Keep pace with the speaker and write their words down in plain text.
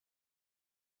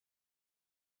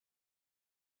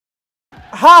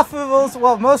half of us,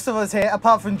 well, most of us here,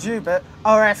 apart from Jubert,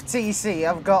 are FTC.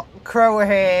 I've got Crow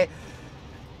here,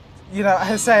 you know,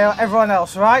 Haseo, everyone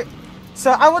else, right?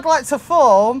 So I would like to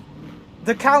form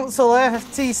the Council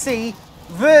FTC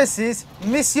versus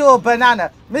Monsieur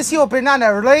Banana. Monsieur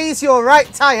Banana, raise your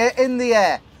right tyre in the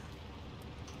air.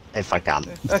 If I can.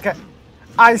 Okay.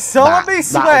 I solemnly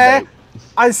swear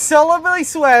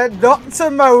not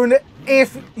to moan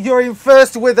if you're in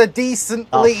first with a decent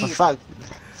lead.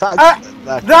 Okay,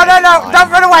 no, don't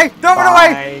run away! Don't run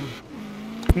away!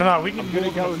 No, we can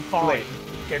gonna go and fine. flip.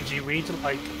 Genji, we need to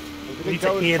like, we need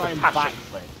go to hear and the try and passion.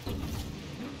 backflip.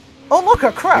 Oh, look,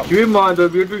 a crow! Keep in mind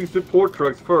that we're doing support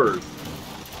trucks first.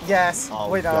 Yes,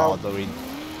 Oh we know. god, I mean,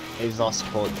 is our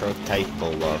support truck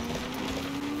capable though?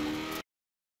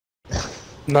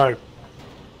 No.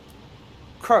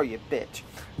 Crow, you bitch.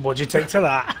 What'd you take to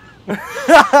that?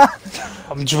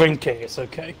 I'm drinking, it's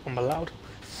okay. I'm allowed.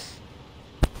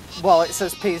 Well, it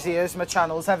says PZO's my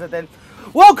channel's ever been.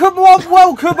 Welcome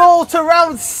all to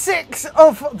round 6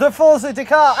 of the Forza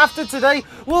Dakar. After today,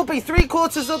 we'll be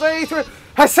 3/4 of the way through.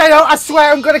 Haseo, I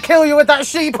swear I'm going to kill you with that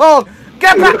sheep horn.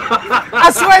 Get back!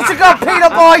 I swear to God,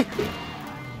 Peanut Boy!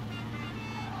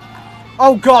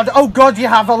 Oh God, you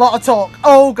have a lot of talk.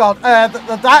 Oh God,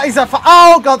 that is a fight.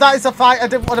 Oh God, that is a fight I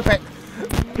didn't want to pick.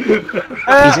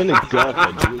 He's in a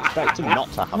garbage, you expect him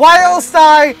not to have Whilst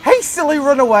I hastily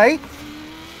run away.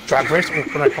 Drag race or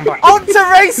can I come back? On to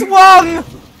race 1!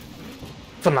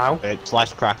 For now. It's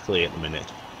less crackly at the minute.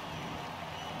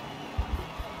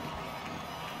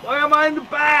 Why am I in the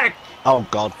back? Oh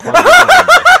god,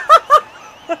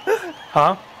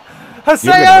 Huh?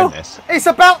 Haseo, it's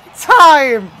about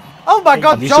time! Oh my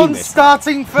God, Have you John's seen this?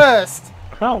 starting first.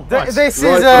 Oh, nice. This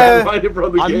is Right in front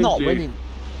of the I'm not Genji. winning.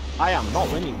 I am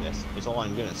not winning this, is all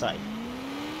I'm gonna say.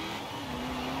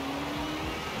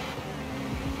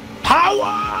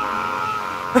 Power!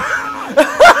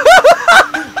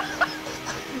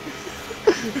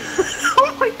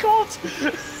 Oh my God!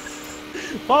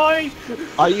 Bye!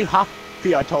 Are you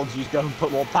happy I told you to go and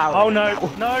put more power Oh in no,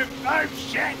 it now? no,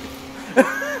 shit! Do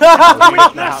you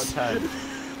not know how to turn?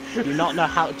 Do you not know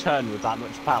how to turn with that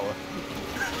much power?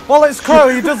 well, it's Crow.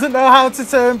 He doesn't know how to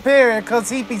turn period because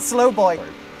he'd be slow boy.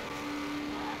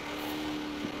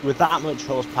 With that much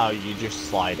horsepower, you just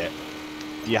slide it.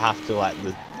 You have to let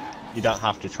the. You don't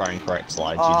have to try and correct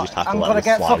slides. You just have to I'm let gonna the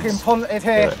get slides fucking punted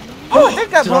here. do it. Oh, I did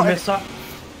get Did I miss punted. that?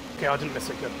 Okay, I didn't miss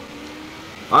it, good.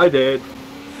 I did.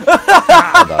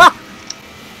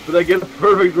 But I get a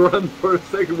perfect run for the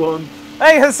second one.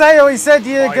 Hey, Haseo, he said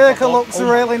your Bye, Gurkha bye, looks oh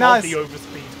my really God, nice. The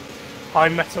overspeed. High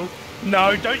metal.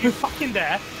 No, don't you fucking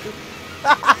dare!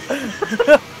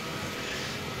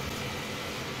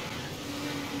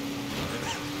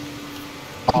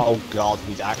 Oh god,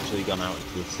 he's actually gone out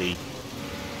into the sea.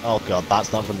 Oh god,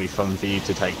 that's not going to be fun for you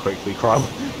to take quickly, Crow.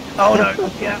 Oh no,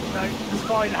 yeah, no, it's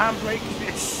fine, handbrake.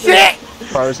 Shit!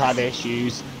 Crow's had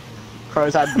issues.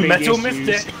 Crow's had big Metal issues.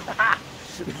 missed it!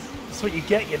 That's what you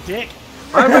get, you dick.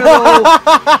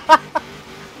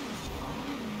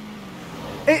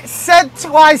 It said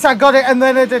twice I got it and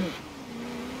then I didn't.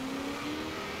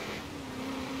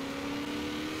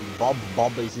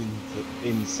 Bob is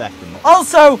in second.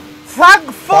 Also,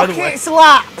 thank fuck the way- it's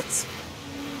lapped.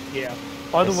 Yeah.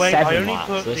 By the There's way, I 7 only laps.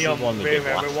 put This the is one we rear did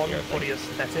last everyone year, I for think. the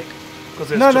aesthetic.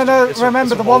 No.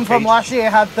 Remember the one from last year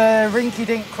had the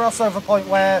rinky-dink crossover point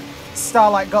where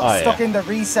Starlight got Oh, stuck yeah. in the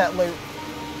reset loop.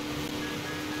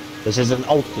 This is an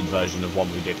altered version of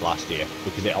one we did last year,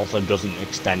 because it also doesn't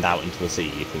extend out into the sea.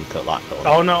 You can cut that corner.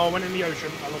 Oh no, I went in the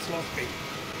ocean. I lost speed.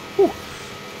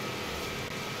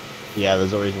 Yeah,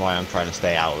 there's a reason why I'm trying to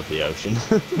stay out of the ocean.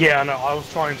 Yeah, no, I was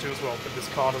trying to as well, but this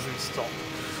car doesn't stop.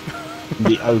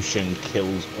 The ocean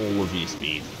kills all of your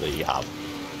speed that you have.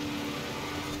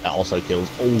 It also kills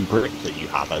all grip that you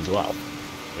have as well,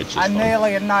 which is I fun.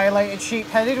 nearly annihilated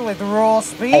sheep-headed with raw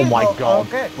speed. Oh my but god,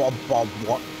 okay.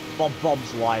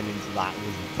 Bob's line into that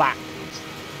was backwards.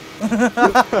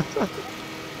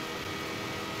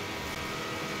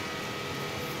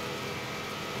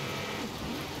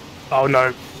 Oh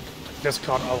no. This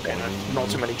can't. Okay, no, not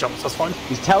too many jumps, that's fine.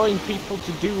 He's telling people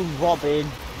to do a Robin.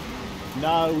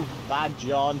 No, bad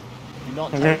John. Do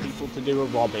not tell people to do a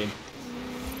Robin.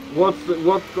 What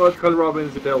kind of Robin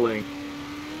is he telling?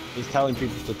 He's telling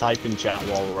people to type in chat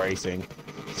while racing.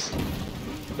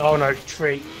 Oh no,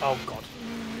 tree. Oh god.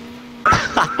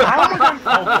 How am I going?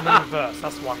 Oh, I'm in reverse,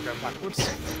 that's why I'm going backwards.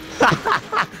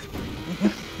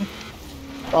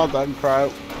 Well done,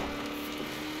 Crow.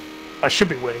 I should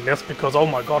be winning this because, oh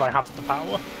my god, I have the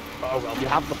power. But oh well. You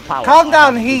have the power. Calm I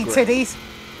down, have the he grip. titties.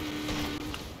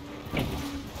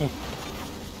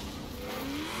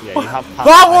 Yeah, you have passed.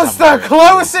 That was the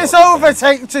closest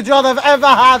overtake to John I've ever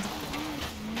had.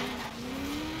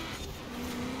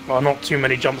 Well, not too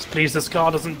many jumps, please. This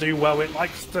car doesn't do well. It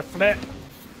likes to flip.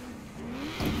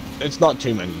 It's not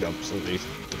too many jumps at least.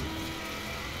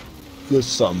 There's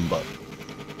some, but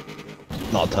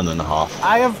not a ton and a half.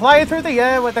 I am flying through the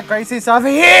air with the greatest of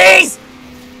ease!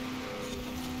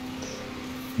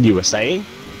 You were saying?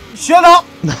 Shut up!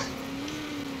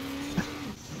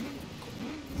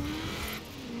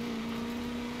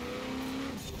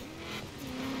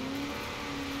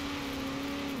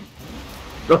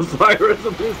 Osiris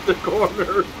missed the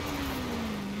corner.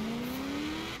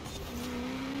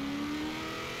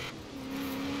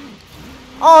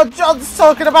 Oh, John's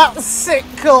talking about the sick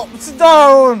cups.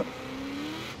 Don't!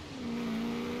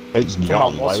 It's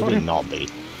John, why what's would it wrong? not be?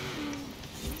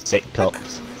 Sick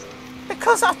cups.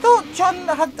 Because I thought John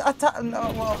had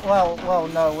no, well,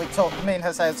 no. We talked. Me and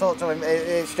Jose talked to him.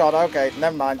 It's John. Okay,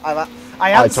 never mind.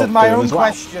 I answered talked my to him own as well.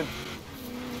 question.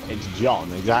 It's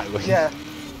John, exactly. Yeah.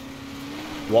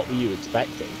 What were you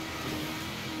expecting?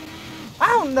 I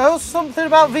don't know. Something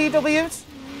about VWs.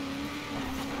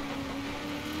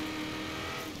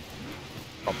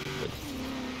 Probably.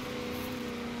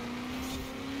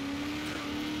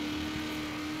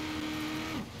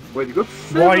 Wait, you got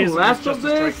Why 7 is it laps just of a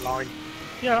this? straight line?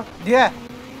 Yeah. Yeah.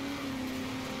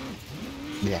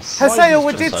 Yes. Haseo,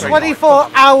 we just did a straight 24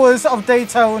 hours of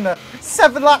Daytona.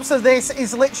 7 laps of this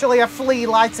is literally a flea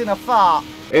lighting a fart.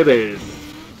 It is.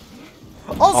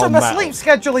 Also, Oh, my Mel. sleep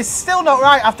schedule is still not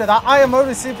right after that. I am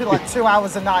only sleeping like 2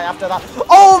 hours a night after that.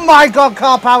 Oh my god,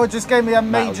 Car Power just gave me a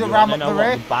major Mel, ram you up the wanna know rear.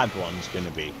 what the bad one's going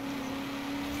to be?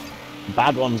 The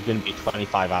bad one's going to be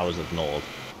 25 hours of Nord.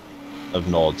 Of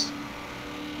Nords.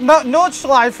 No,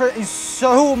 Nordschleife is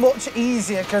so much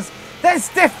easier because there's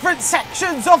different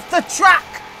sections of the track.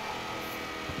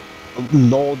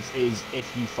 Nords is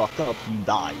if you fuck up, you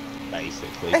die,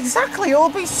 basically. Exactly, it'll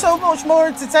be so much more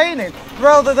entertaining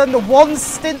rather than the one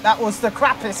stint that was the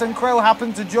crappiest and Crow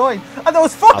happened to join. And there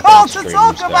was I fuck all think to Stream's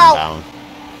talk going about. down.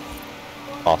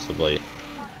 Possibly.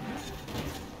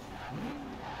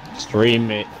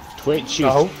 Stream it. Twitch is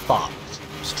No. fucked.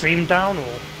 Stream down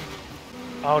or?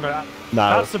 Oh no,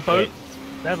 No, that's a boat. it-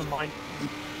 Never mind.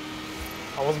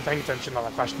 I wasn't paying attention when I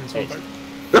crashed into a It's-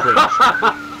 boat.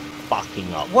 Twitch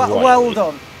fucking up. Well royally.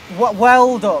 done.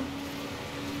 Well done.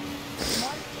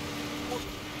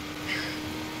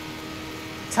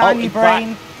 Tiny it's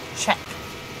brain, check.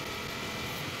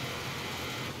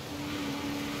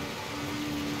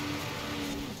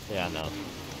 Yeah, no.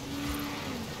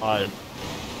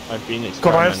 I've been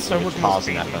God, I have experimenting so much with more cars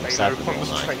speed in than they FM7 know on all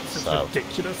the night, straights. It's so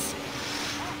ridiculous.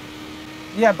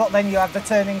 Yeah, but then you have the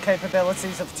turning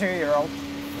capabilities of 2-year-old.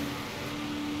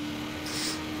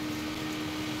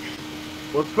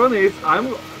 What's funny is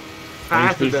I'm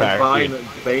faster be than fair,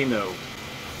 Bano.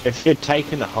 if you'd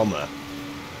taken a Hummer,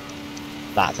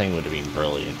 that thing would have been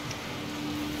brilliant.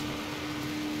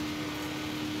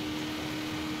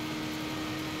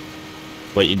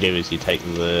 What you do is you take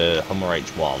the Hummer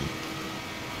H1,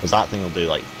 because that thing will do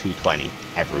like 220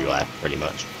 everywhere, pretty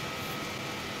much.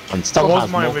 And That still was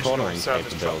has my more original cornering service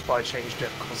truck, capability. but I changed it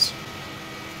because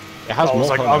It has I was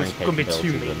more like, I cornering was gonna be too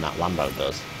capability mean. than that Lambo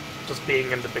does. just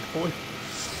being in the big boy.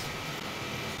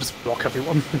 Just block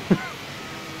everyone.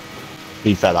 To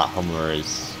be fair, that Hummer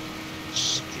is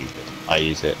stupid. I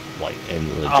use it like in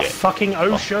A legit. fucking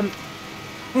ocean.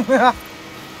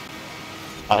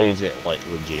 I use it like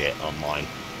legit on mine.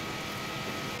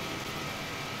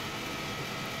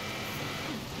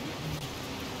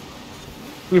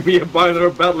 Me and Bino are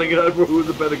battling it over who's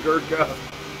a better Gurkha.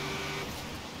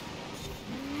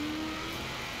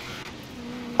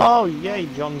 Oh yay,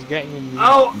 John's getting a new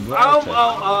Ow!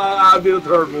 I'm the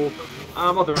turtle.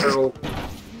 I'm a turtle.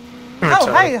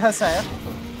 Oh, hey, Hosea.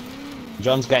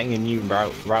 John's getting a new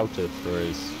router for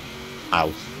his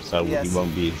house, so Yes. he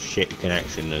won't be as shit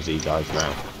connection as he does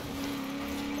now.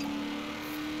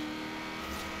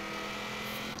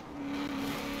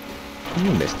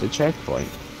 You missed a checkpoint.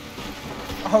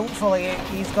 Hopefully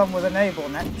he's gone with enable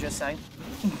net, just saying.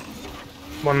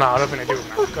 Well, no, I don't think they do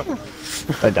in America.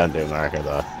 They don't do America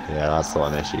though. Yeah, that's the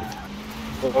one issue.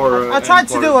 Or, I tried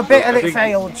to do a bit and I it think-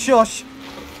 failed, shush.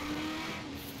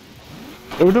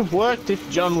 It would have worked if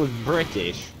John was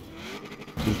British.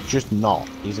 He's just not.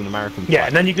 He's an American Yeah, player.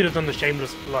 and then you could have done the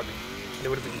shameless plug. And it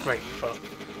would have been great, but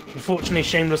unfortunately,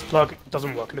 shameless plug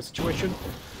doesn't work in this situation.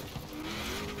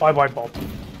 Bye bye, Bob.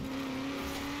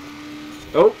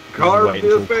 Oh, car Wait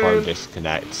until Crow fan.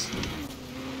 disconnects.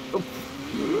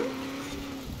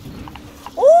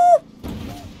 Ooh!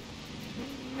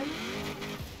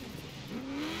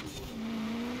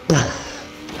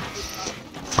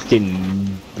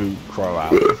 fucking boot Crow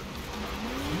out.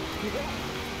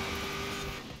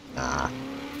 Nah.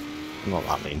 I'm not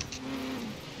that mean.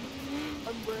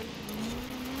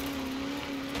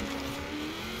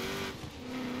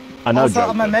 I know Also, Joe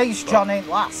I'm would, amazed but- John ain't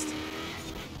last.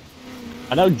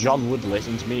 I know John would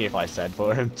listen to me if I said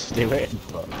for him to do it,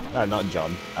 but... not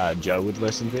John. Joe would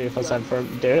listen to me if I said for him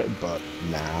to do it, but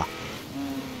nah.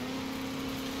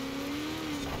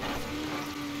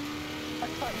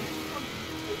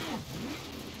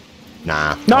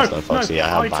 Nah. No, that's Foxy. I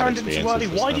have I bad turned into experiences early.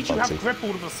 with Why Snow did you Foxy. have grip all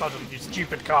of a sudden, you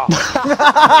stupid car?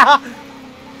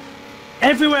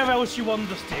 Everywhere else you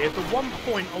understeer, the one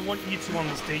point I want you to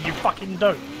understeer, you fucking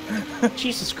don't.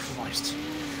 Jesus Christ.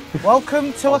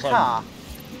 Welcome to a Also, car.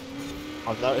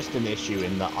 I've noticed an issue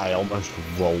in that I almost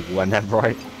roll whenever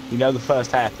I... You know the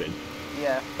first hairpin?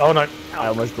 Yeah. Oh no. I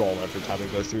almost roll every time I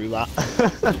go through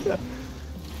that.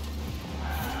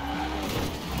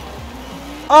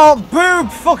 Oh,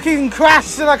 boob fucking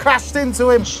crashed and I crashed into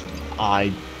him.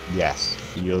 Yes,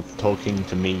 you're talking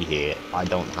to me here. I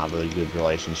don't have a good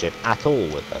relationship at all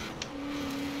with her.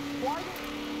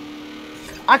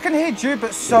 I can hear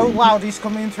Jubert so loud he's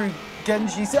coming through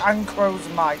Genji's and Crow's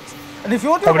mics. And if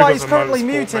you're wondering Probably why he's doesn't know currently the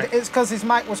muted, sport, mate. it's because his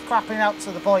mic was crapping out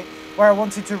to the point where I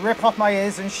wanted to rip off my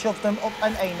ears and shove them up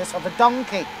an anus of a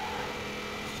donkey.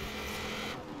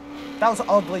 That was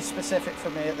oddly specific for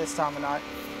me at this time of night.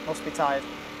 Must be tired.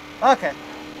 Okay.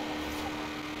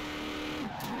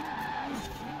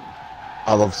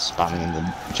 I love spamming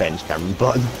the change camera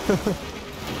button.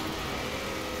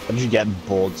 When you get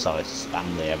bored, so I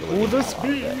spam the heavily. All the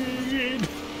speed!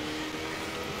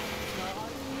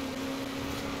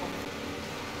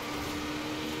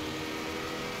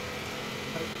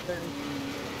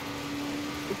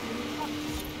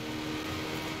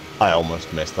 I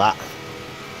almost missed that.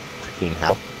 Fucking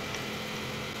hell.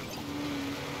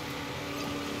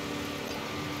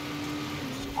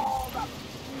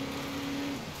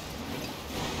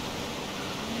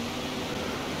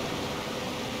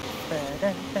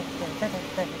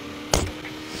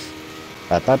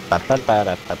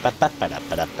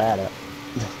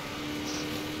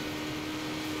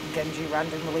 Genji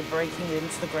randomly breaking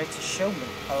into the Greatest Showman.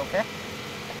 Okay.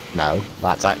 No,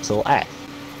 that's Axel F.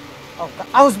 Oh, God.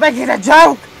 I was making a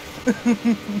joke!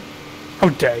 How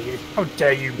dare you? How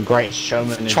dare you Greatest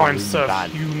Showman is try and really serve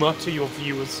bad. humour to your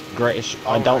viewers?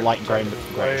 I don't Alright, like take Greatest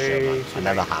it away Showman. I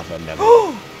never have, and never.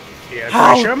 Yeah,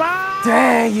 How Showman!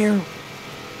 dare you!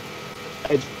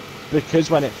 It's because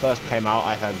when it first came out,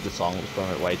 I heard the songs from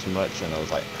it way too much, and I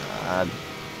was like,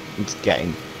 it's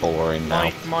getting boring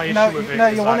now. My issue No, with it no,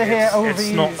 is you want to that hear it's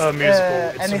not a overused musical,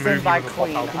 it's a anything movie by with a pop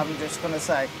Queen, album. I'm just going to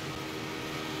say.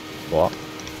 What?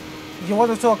 You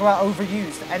want to talk about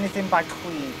overused anything by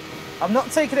Queen. I'm not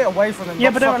taking it away from them,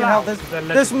 Yeah, but they're fucking hell, allowed, 'cause they're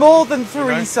there's legendary, more than you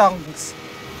 3 know? songs.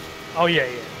 Oh yeah.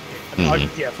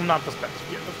 Yeah, from that perspective,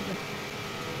 yeah, definitely.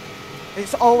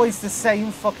 It's always the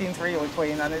same fucking 3 with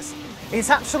Queen, and it's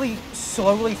actually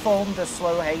slowly formed a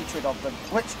slow hatred of them,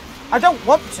 which I don't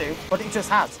want to, but it just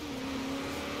has.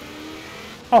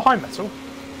 Oh, hi, Metal.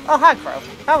 Oh, hi, Crow.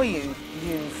 How are you,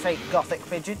 you fake gothic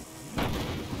pigeon?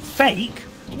 Fake?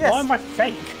 Yes. Why am I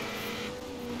fake?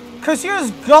 Because you're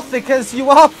as gothic as you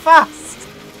are fast.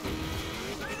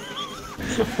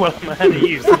 Well, I'm ahead of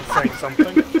you, so that's saying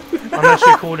something. Unless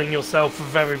you're calling yourself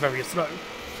very, very slow.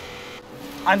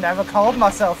 I never called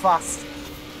myself fast.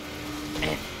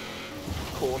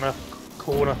 Corner.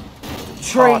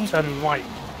 Tree. Turn right.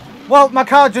 Well, my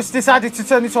car just decided to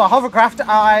turn into a hovercraft.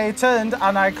 I turned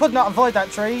and I could not avoid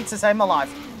that tree to save my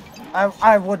life.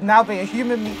 I would now be a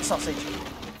human meat sausage.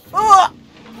 Ugh!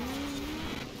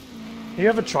 Have you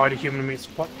ever tried a human meat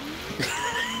supply?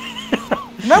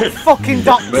 No fucking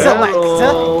dot selector.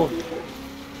 Metal.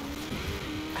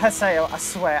 Haseo, I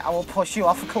swear, I will push you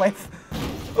off a cliff.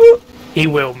 He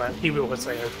will, man. He will,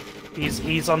 Haseo.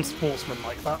 He's unsportsman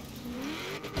like that.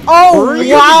 Oh, Bring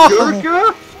it, wow!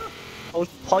 Gurkha! I was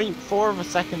 0.4 of a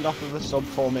second off of a sub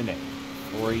 4 minute.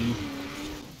 Breathe.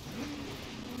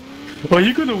 Are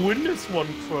you gonna win this one,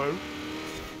 Crow?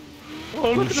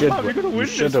 Oh, look at the map, you're gonna win You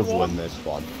this should have one. won this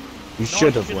one. You No,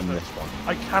 should I have won shouldn't. this one.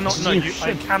 I cannot, no, You I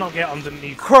should. cannot get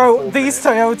underneath. Crow, 4 these minutes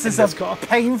in Toyotas this car. are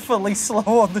painfully slow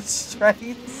on the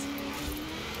straights.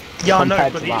 Yeah, I know,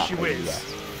 Compared but to the that, issue maybe, is, yes.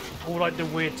 all like the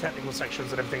weird technical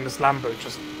sections and everything this Lambo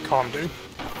just can't do.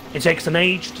 It takes an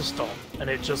age to stop, and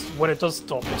it just, when it does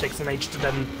stop, it takes an age to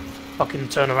then fucking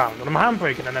turn around. And I'm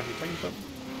handbraking and everything, but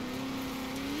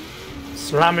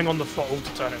slamming on the throttle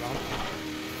to turn it around.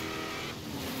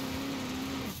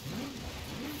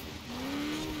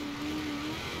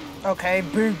 Okay,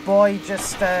 Boog Boy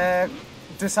just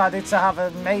decided to have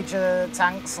a major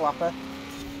tank slapper.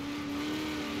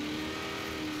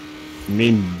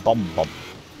 mean bomb bomb.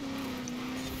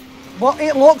 Well,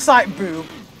 it looks like boob.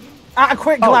 At a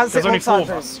quick glance, there's it only looks 4 like of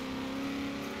boob. us.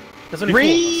 There's only 4 of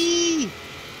us.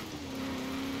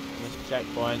 Missed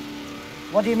checkpoint.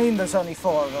 What do you mean there's only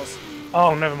 4 of us?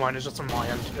 Oh, never mind. It's just on my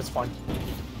end. It's fine.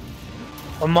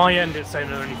 On my end, it's saying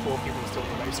there are only 4 people still in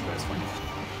the base, but it's fine.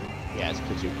 Yeah, it's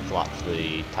because you collapsed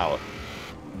the tower.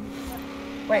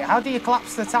 Wait, how do you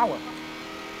collapse the tower?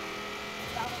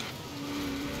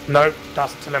 No,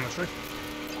 that's telemetry.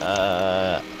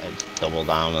 It's double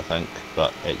down, I think,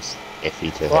 but it's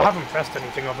iffy to Well, I hit. haven't pressed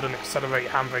anything other than accelerate,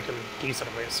 handbrake, and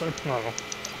decelerate, so I don't know.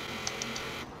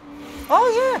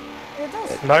 Oh yeah, it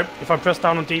does. Nope, if I press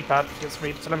down on D-pad, it gets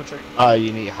me telemetry. Oh,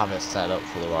 you need to have it set up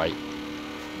for the right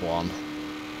one.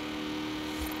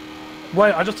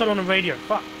 Wait, I just turned on the radio.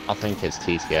 Fuck. I think it's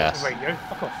TTS. Radio.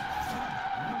 Fuck off.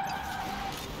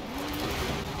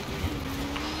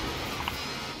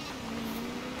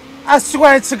 I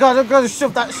swear to God, I'm gonna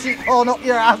shove that sheep horn up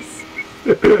your ass.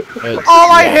 It's-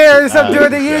 All I yeah, hear is I'm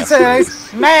doing a yes, U-turn. it's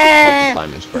It's meh.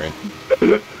 timing screen.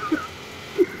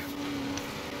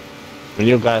 And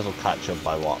you guys will catch up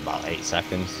by what, about 8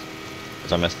 seconds?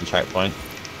 Because I missed the checkpoint.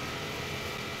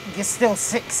 You're still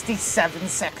 67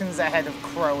 seconds ahead of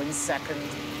Crow in second.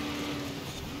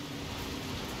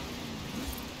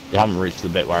 You haven't reached the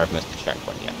bit where I've missed the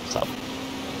checkpoint yet, so.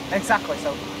 Exactly.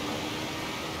 So.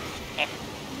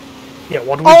 Yeah,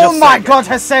 what do we Oh just my say? God,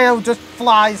 Haseo just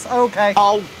flies. Okay.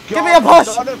 Oh, God, Give me a push.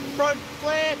 Got a front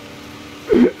flip!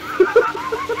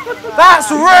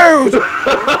 That's rude.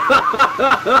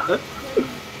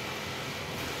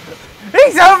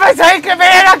 He's overtaken me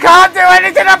and I can't do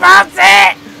anything about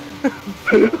it.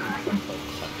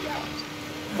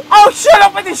 Oh, shut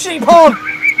up with the sheep horn.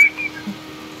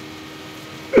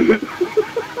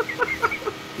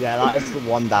 Yeah, that is the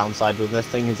one downside with this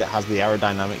thing, is it has the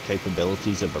aerodynamic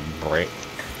capabilities of a brick.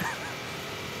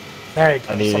 There you go,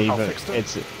 And it somehow even, fixed it.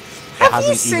 it's, it Have you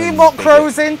hasn't seen even what bigger-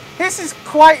 Crow's in? This is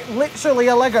quite literally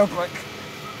a Lego brick.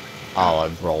 Oh,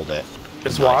 I've rolled it.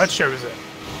 That's Nice. why it shows it.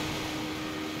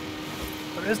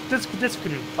 But this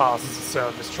couldn't pass as a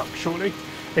service truck, surely.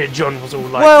 John was all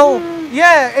like, Well,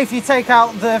 yeah, if you take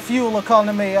out the fuel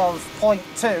economy of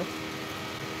 0.2.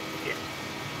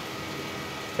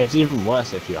 It's even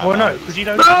worse if you have well, no, Alex. because you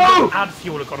don't add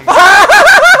fuel economy. you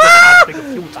add bigger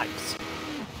fuel tanks.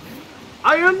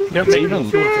 I You don't understand. make them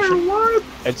fuel efficient. What?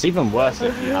 It's even worse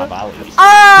if you have Ali's.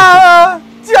 Ah!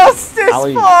 Justice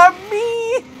Ali. for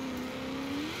me!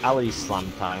 Ali's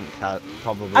slam tank had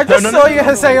probably... I just no, saw no, you, no,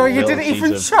 no, Haseo, you didn't abilities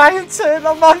even of- try and turn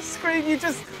on my screen, you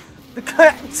just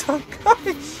kept on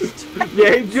going straight.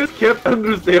 Yeah, he just kept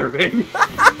understeering.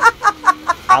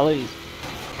 Ali's...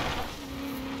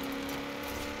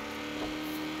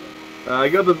 I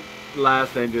got the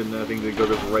last engine, I think, because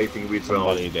of racing with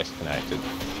Somebody disconnected.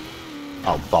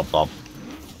 Oh, Bob.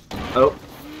 Oh,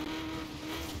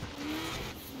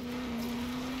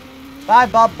 Bye,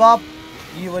 Bob.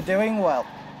 You were doing well.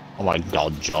 Oh my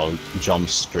God, the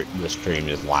stream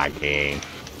is lagging.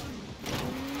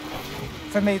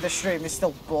 For me, the stream is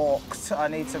still balked. I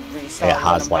need to restart It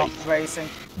has, when I'm like- not racing.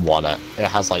 It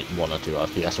has like 1 or 2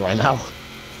 FPS right now.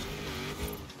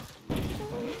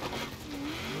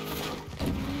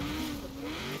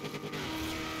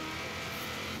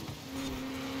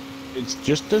 It's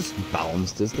just as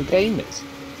balanced as the game is.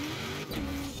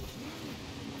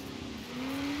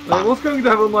 I was going to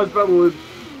have a nice battle with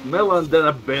Mela and then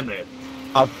a Bennett.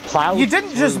 I plowed You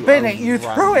didn't just through bin a it, you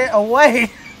ram- threw it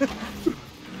away.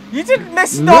 You didn't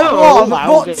miss No, not one,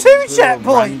 plowed but it 2 through a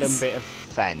random checkpoints. bit of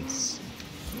fence.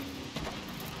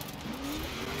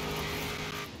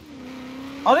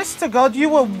 Honest to God, you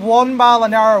were 1 mile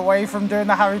an hour away from doing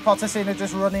the Harry Potter scene of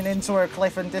just running into a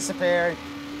cliff and disappearing.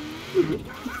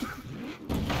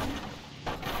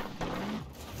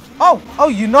 Oh,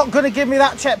 you're not gonna give me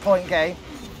that checkpoint, game?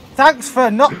 Thanks for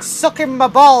not sucking my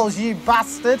balls, you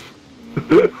bastard.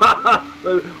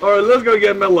 Alright, let's go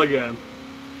get Mela again.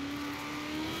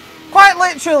 Quite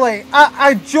literally,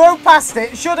 I drove past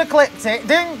it, should have clipped it,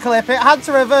 didn't clip it, had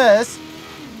to reverse.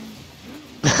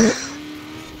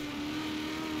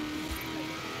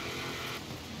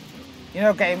 You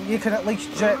know, game, you can at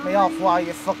least jerk me off while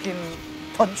you fucking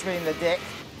punch me in the dick.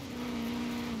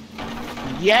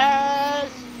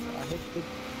 Yes!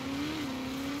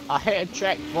 I hit a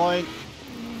checkpoint.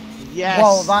 Yes!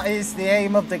 Well, that is the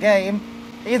aim of the game.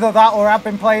 Either that or I've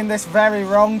been playing this very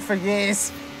wrong for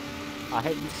years. I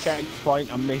hit the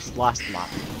checkpoint and missed last lap.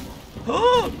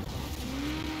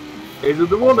 Is it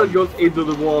the one that goes into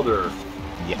the water?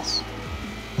 Yes.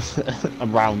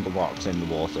 Around the rocks in the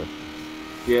water.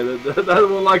 Yeah, that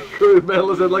one like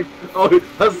Mela said like, oh,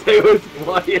 Haseo is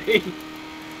flying.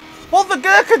 Well, the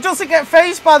Gurkha doesn't get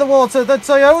phased by the water. The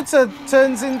Toyota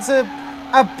turns into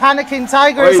a panicking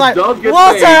tiger. It's like,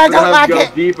 water, I don't like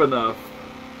it. Deep enough.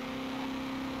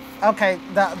 Okay,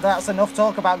 that's enough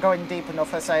talk about going deep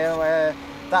enough, Haseo.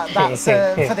 That's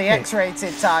for the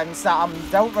X-rated times that I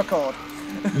don't record.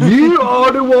 You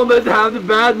are the one that has a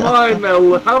bad mind,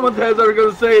 Mel. How many times are you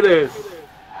going to say this?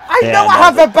 I know I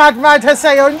have a bad mind,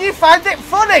 Haseo, and you find it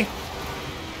funny.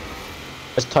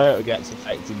 As Toyota gets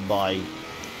affected by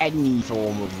any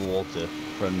form of water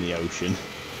from the ocean,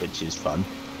 which is fun.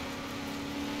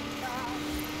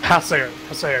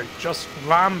 Haseo, just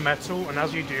ram metal, and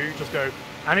as you do, just go,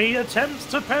 and he attempts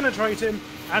to penetrate him,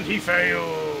 and he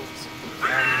fails.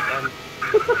 And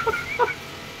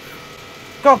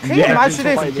God, can you imagine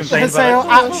if Haseo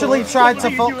actually tried to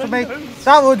fuck me?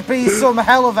 That would be some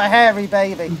hell of a hairy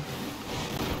baby.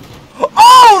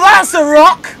 Oh, that's a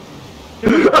rock!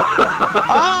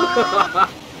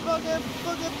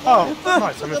 Oh,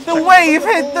 nice. The wave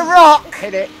hit the rock!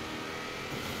 Hit it.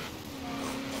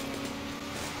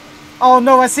 Oh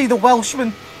no, I see the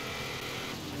Welshman.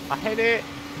 I hit it.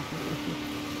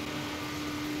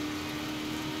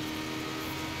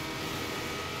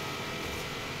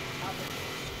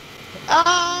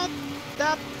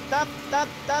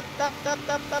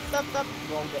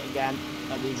 Wrong bit again.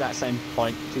 At the exact same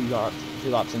point. Two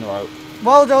laps in a row.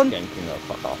 Well done. Again, can go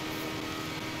fuck off.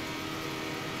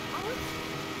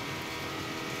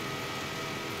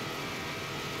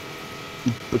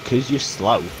 Because you're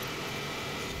slow.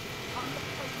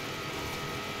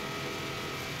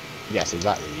 Yes,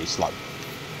 exactly. You're slow.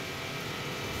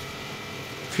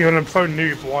 If you're a pro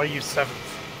noob, why are you 7th?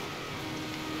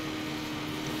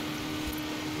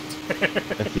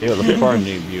 If you're the pro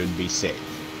noob, you would be 6th.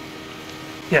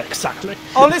 Yeah, exactly.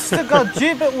 Honest to God,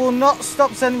 Jubit will not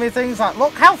stop sending me things like,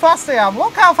 look how fast I am,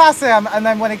 look how fast I am, and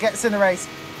then when he gets in a race,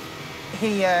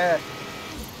 he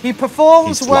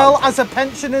performs well as a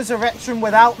pensioner's erection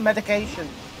without medication.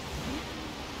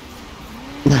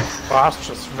 Well, that's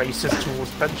just racist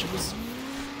towards pensioners.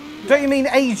 Don't you mean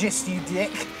ageist, you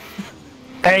dick?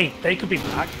 Hey, they could be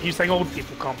black. You saying old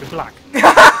people can't be black?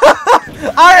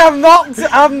 I am not.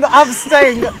 I'm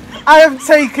staying. I am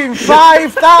taking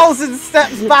 5,000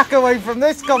 steps back away from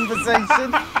this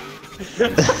conversation.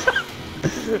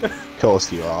 Of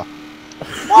course you are.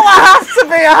 Well, I have to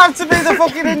be. I have to be the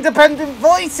fucking independent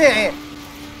voice here.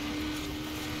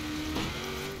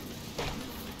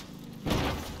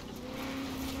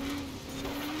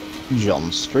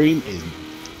 John's stream is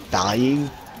dying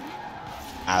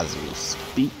as we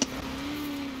speak.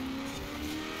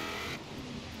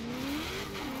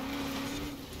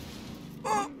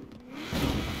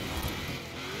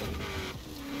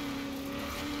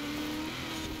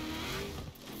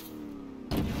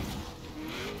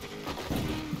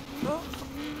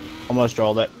 Almost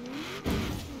rolled it.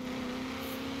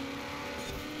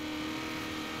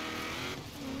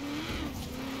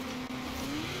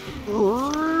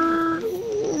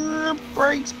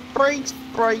 Brakes, brakes,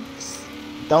 brakes.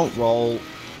 Don't roll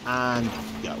and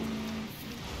go.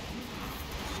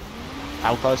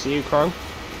 How close are you, Crow?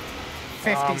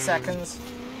 50 seconds.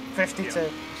 52. Yeah.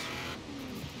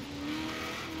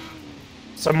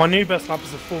 So my new best lap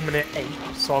is a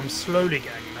 4:08, so I'm slowly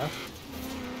getting there.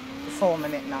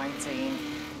 4:19.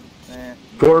 Yeah.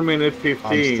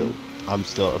 4:15. I'm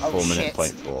still at a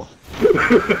 4:04.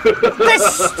 This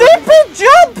stupid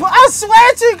jump! I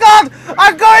swear to God,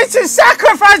 I'm going to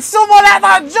sacrifice someone at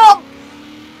that jump!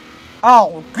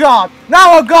 Oh God,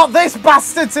 now I've got this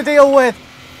bastard to deal with!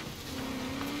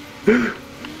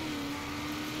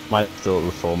 Mine's still at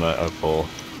the 4:04,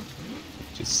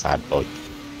 which is sad, boy.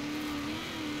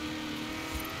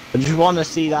 I just want to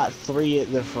see that 3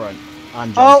 at the front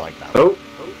and jump like that. Oh.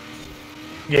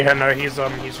 Yeah, no, he's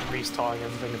restarting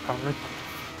everything apparently.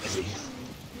 Is he?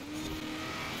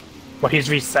 Well, he's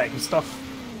resetting stuff.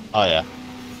 Oh yeah,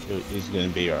 he's gonna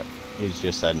be right. He's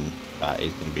just saying that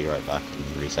he's gonna be right back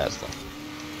and reset stuff.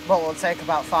 Well, it'll take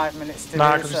about 5 minutes to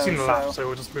Nah, do because so. we've seen the lap, so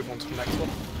we'll just move on to the next one.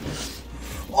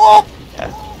 Oh!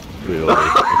 Yeah, we will be,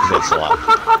 because it's a lap.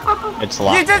 It's a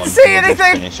lap. You didn't one, see we'll just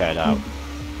anything! Finish it out.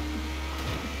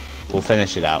 We'll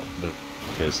finish it out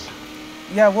because.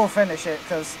 Yeah, we'll finish it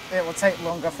because it will take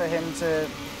longer for him to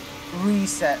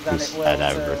reset than it will Reset to...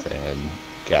 everything and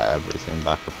get everything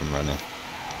back up and running.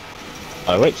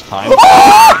 By which time... Oh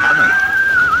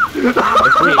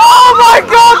my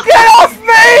God, get off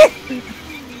me!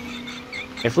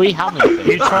 If we haven't finished...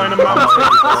 Are you trying to mount it?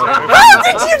 How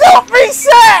did you not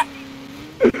reset?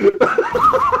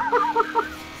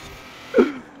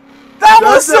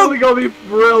 That's definitely gonna be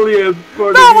brilliant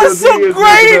for That the was VOD, some isn't it?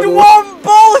 grade 1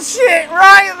 bullshit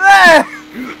right there!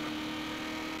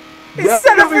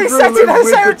 Instead of resetting her,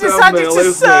 Sarah decided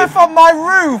to surf on my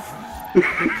roof.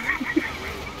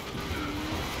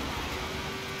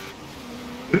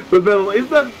 But Bill, isn't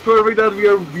that perfect that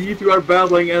we two are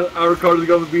battling and our card is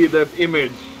going to be the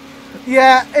image?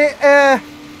 Yeah,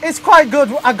 it's quite good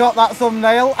I got that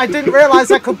thumbnail. I didn't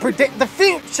realise I could predict the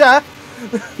future.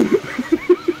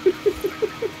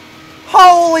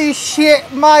 Holy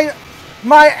shit, my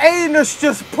anus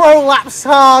just prolapsed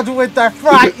hard with the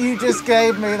fright you just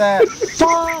gave me there.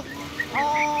 Fuck!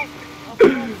 Oh, I've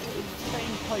got in the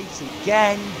same place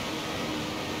again.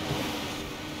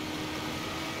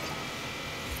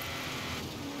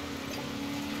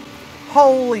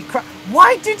 Holy crap.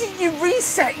 Why didn't you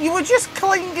reset? You were just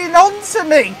clinging on to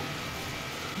me.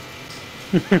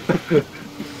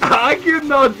 I could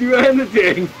not do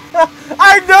anything.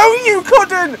 I know you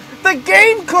couldn't. The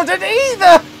game couldn't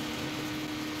either.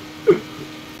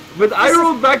 But I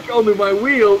rolled back onto my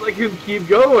wheels. I couldn't keep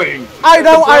going. I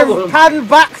know. I panned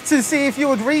back to see if you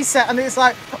would reset, and it's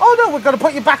like, oh no, we're going to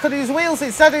put you back on these wheels.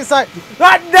 Instead, it's like,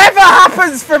 that never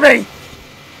happens for me.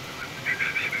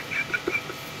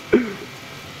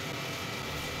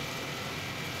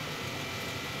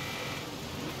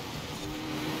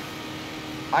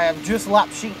 I have just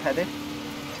lapped sheepheaded.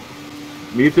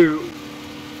 Me too.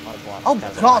 Oh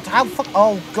god, how fuck!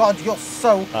 Oh god, you're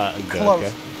so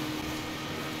close.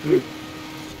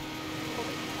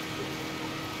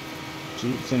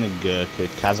 Jeep's in a Gurkha,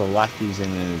 Kazawaki's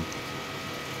in a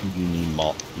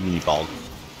Unibog.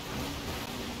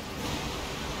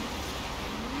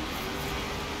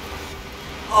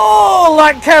 Oh,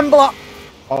 like Kembla!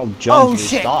 Oh, John's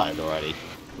shit. restarted already.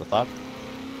 What the fuck?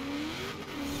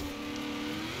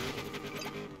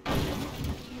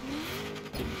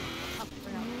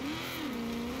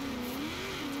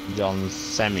 John's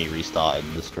semi-restarted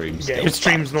the stream. Yeah, Still his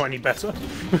stream's fucked. not any better.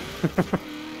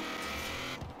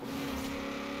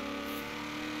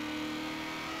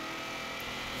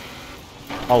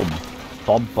 Oh,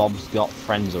 Bob's got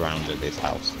friends around at this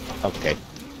house. Okay.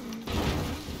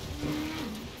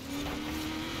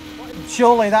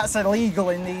 Surely that's illegal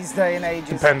in these day and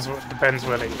ages. Depends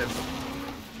where they live.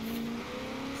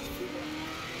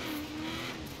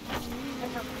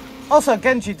 Also,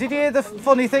 Genji, did you hear the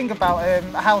funny thing about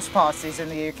house parties in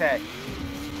the UK?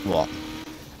 What?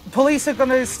 Police are going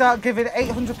to start giving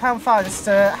 £800 fines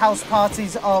to house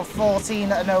parties of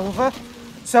 14 and over.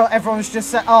 So everyone's just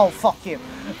said, oh, fuck you.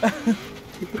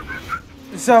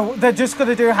 So they're just going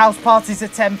to do house parties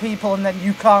of 10 people and then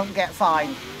you can't get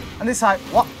fined. And it's like,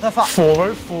 what the fuck?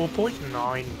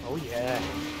 404.9. Oh, yeah.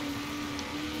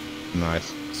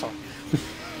 Nice. Sorry.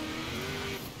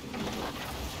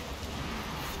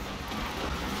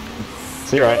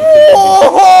 See, right?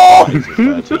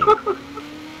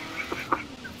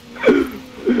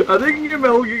 I think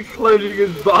Emil is clenching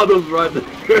his bottles right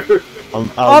there.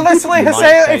 Honestly, you might Haseo,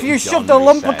 say if you John shoved a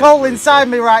lump of reset coal it. inside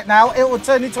me right now, it would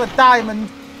turn into a diamond.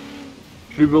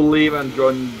 Should we believe and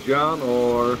join John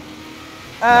or?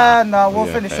 No, we'll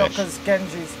Yeah, finish up fish. because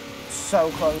Genji's so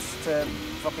close to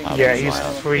fucking... Yeah, he's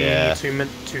Yeah.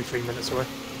 3 minutes away.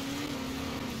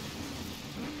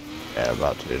 Yeah,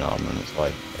 about 2.5 minutes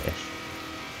away-ish.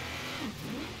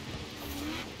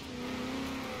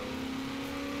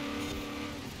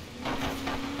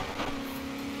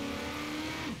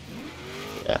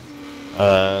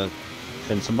 Yeah.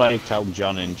 Can somebody tell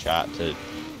John in chat to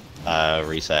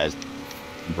reset his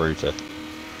Bruta?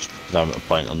 Because I'm at a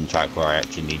point on the track where I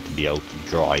actually need to be able to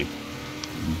drive,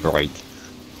 brake.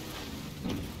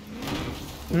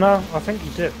 No, I think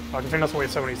you did. I think that's what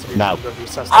someone needs to do. No. The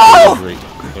recess. Oh!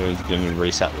 It was going to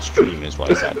reset the stream, is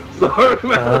what I said. Sorry,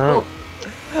 Mel.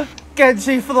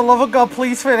 Genji, for the love of God,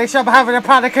 please finish. I'm having a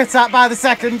panic attack by the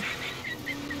second.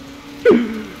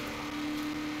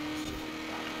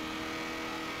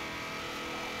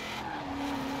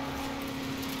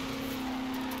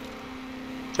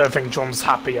 Don't think John's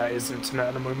happy at his internet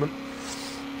at the moment.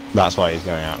 That's why he's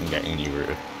going out and getting a new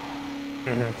router.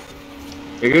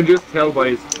 You can just tell by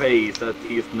his face that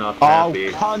he's not Oh,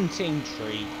 happy. hunting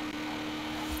tree!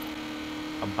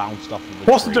 I bounced off of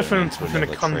the What's the tree difference into between a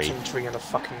another cunting tree and a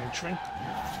fucking tree?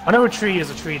 I know a tree is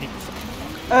a tree that you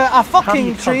A How do fucking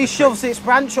you tree cunt a shoves its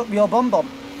branch up your bum bum.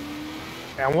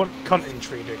 Yeah, what cunting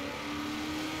tree do?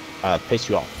 Piss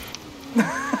you off.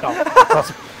 Oh,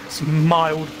 that's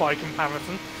mild by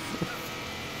comparison.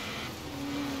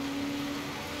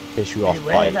 Piss you off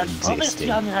by existing.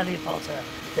 Harry Potter.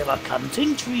 There are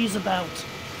cunting trees about.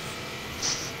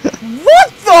 What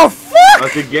the fuck? I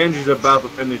think Genji's about to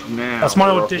finish now. That's my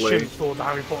roughly. audition for the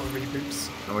Harry Potter reboots.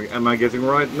 Am I guessing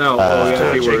right? No. Uh, Oh, yeah,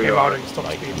 I see where J.K. you are. Rowling stops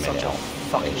Like being a such minute a off.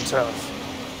 fucking turf.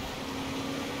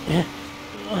 Yeah.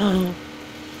 I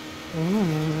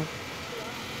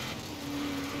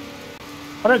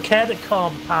don't care that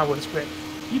calm powers, but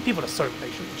you people are so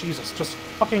patient. Jesus, just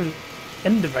fucking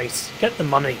end the race. Get the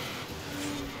money.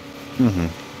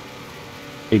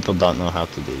 People don't know how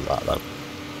to do that, though.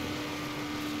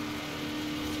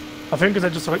 I think because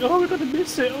they're just like, oh, we're gonna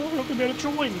miss it. Oh, we're not gonna be able to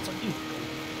join. It's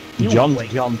like,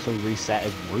 John's gone to reset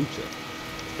his router,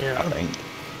 yeah. I think.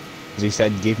 Because he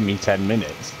said, give me 10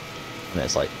 minutes. And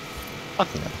it's like,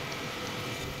 fucking hell.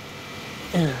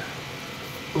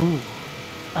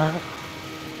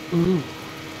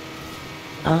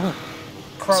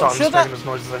 Crow, So I'm should just I, making those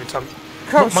noises every time.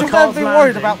 Crow, Look, my should I car's be worried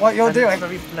landing, about what you're and it's doing?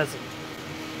 very pleasant.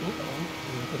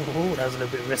 Oh, that was a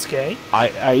little bit risque.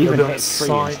 I even You're hit 3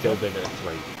 and side. still did it at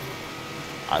 3.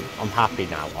 I'm happy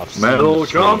now. I've seen Metal the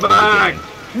swing at the comeback!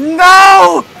 beginning.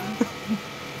 No!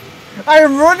 I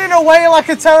am running away like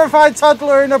a terrified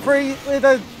toddler in a with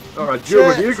a... Alright,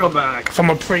 Juba, you come back. From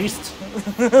a priest.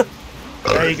 There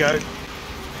you go.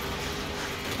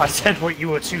 I said what you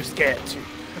were too scared to.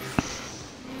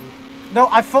 No,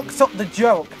 I fucked up the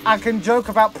joke. I can joke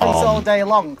about priests all day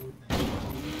long.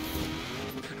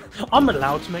 I'm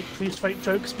allowed to make priest rape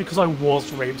jokes because I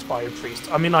was raped by a priest.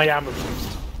 I mean, I am a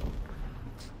priest.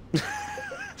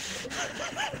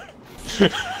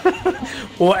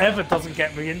 Whatever doesn't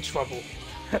get me in trouble.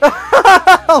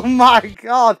 Oh my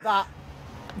god, that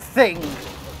thing.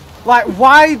 Like,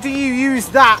 why do you use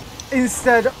that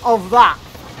instead of that?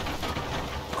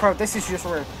 Crow, this is just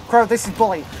rude. Crow, this is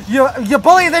bullying. You're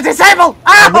bullying the disabled!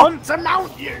 I Ow! want to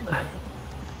mount you!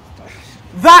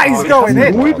 That is going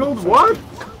in. We don't what?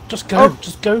 Just go,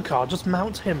 just go, car, just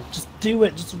mount him. Just do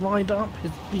it, just ride up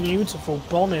his beautiful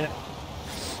bonnet.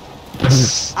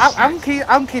 I'm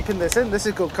keeping this in. This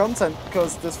is good content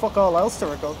because there's fuck all else to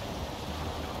record.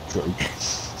 True.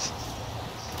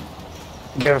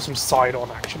 Give us some side-on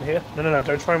action here. No,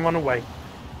 don't try and run away.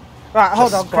 Right,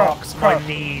 hold Just on, Crow. sparks my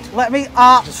need. Let me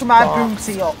arch Just my sparks.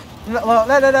 booty up. No.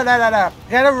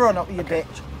 Get a run up, you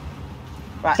bitch.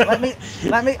 Right,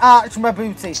 let me arch my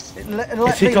booty. Let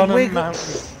If you're me gonna wiggle. mount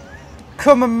me.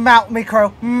 Come and mount me,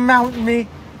 Crow. Mount me.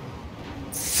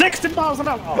 60 miles an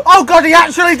hour! Oh. Oh god, he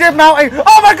actually did mount me.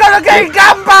 Oh my god, I'm getting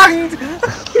gangbanged!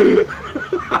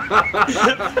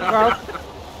 Crow,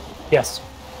 Yes.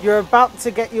 you're about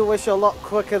to get your wish a lot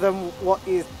quicker than what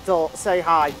you thought. Say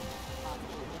hi.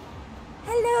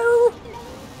 Hello.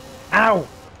 Ow!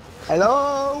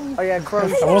 Hello! Oh yeah, Crow.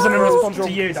 That wasn't in Hello. response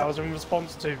to you, that was in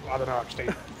response to... I don't know, actually.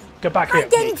 Go back Hi, here.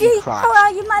 Genji. crashed. How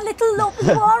are you, my little love?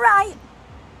 You all right?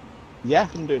 Yeah,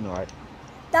 I'm doing alright.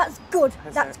 That's good.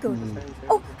 That's good.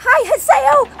 Oh, hi,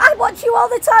 Haseo. I watch you all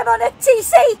the time on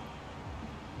FTC.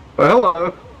 Well,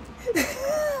 hello.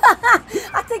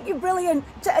 I think you're brilliant,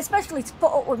 especially to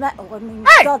put up with metal. I mean,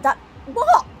 Hey! God, that...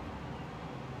 What?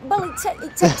 Well, it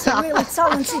takes a really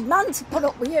talented man to put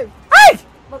up with you. Hey!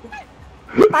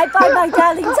 Bye-bye, my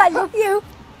darlings. I love you.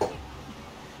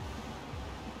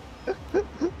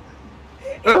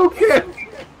 Okay.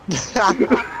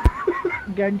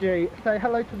 Genji, say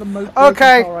hello to the most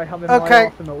Okay, car I have in okay. my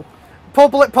arsenal.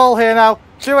 Public poll here now.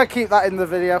 Do I keep that in the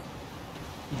video?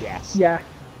 Yes. Yeah.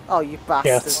 Oh, you bastard.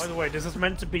 Yes. By the way, this is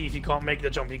meant to be if you can't make the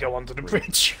jump, you go onto the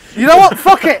bridge. You know what?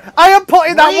 Fuck it. I am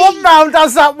putting that one round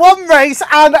as that one race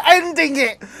and ending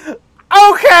it.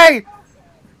 Okay.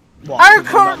 What, I'm you're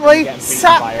not gonna currently get beaten by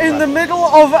sat a in the rebel? middle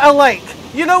of a lake.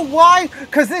 You know why?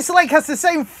 Because this lake has the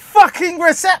same fucking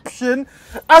reception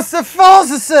as the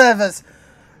Forza servers.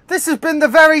 This has been the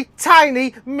very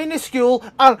tiny, minuscule,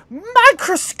 and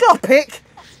microscopic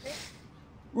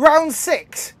round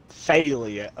 6.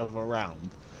 Failure of a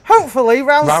round. Hopefully,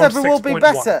 round Round 7 will be 6.1.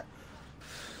 better.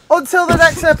 Until the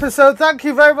next episode, thank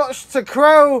you very much to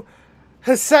Crow,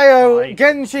 Haseo, Bye.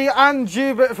 Genji, and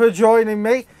Jubit for joining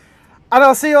me. And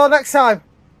I'll see you all next time.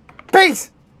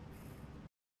 Peace!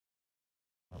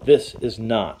 This is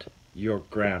not your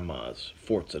grandma's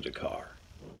Forza Dakar.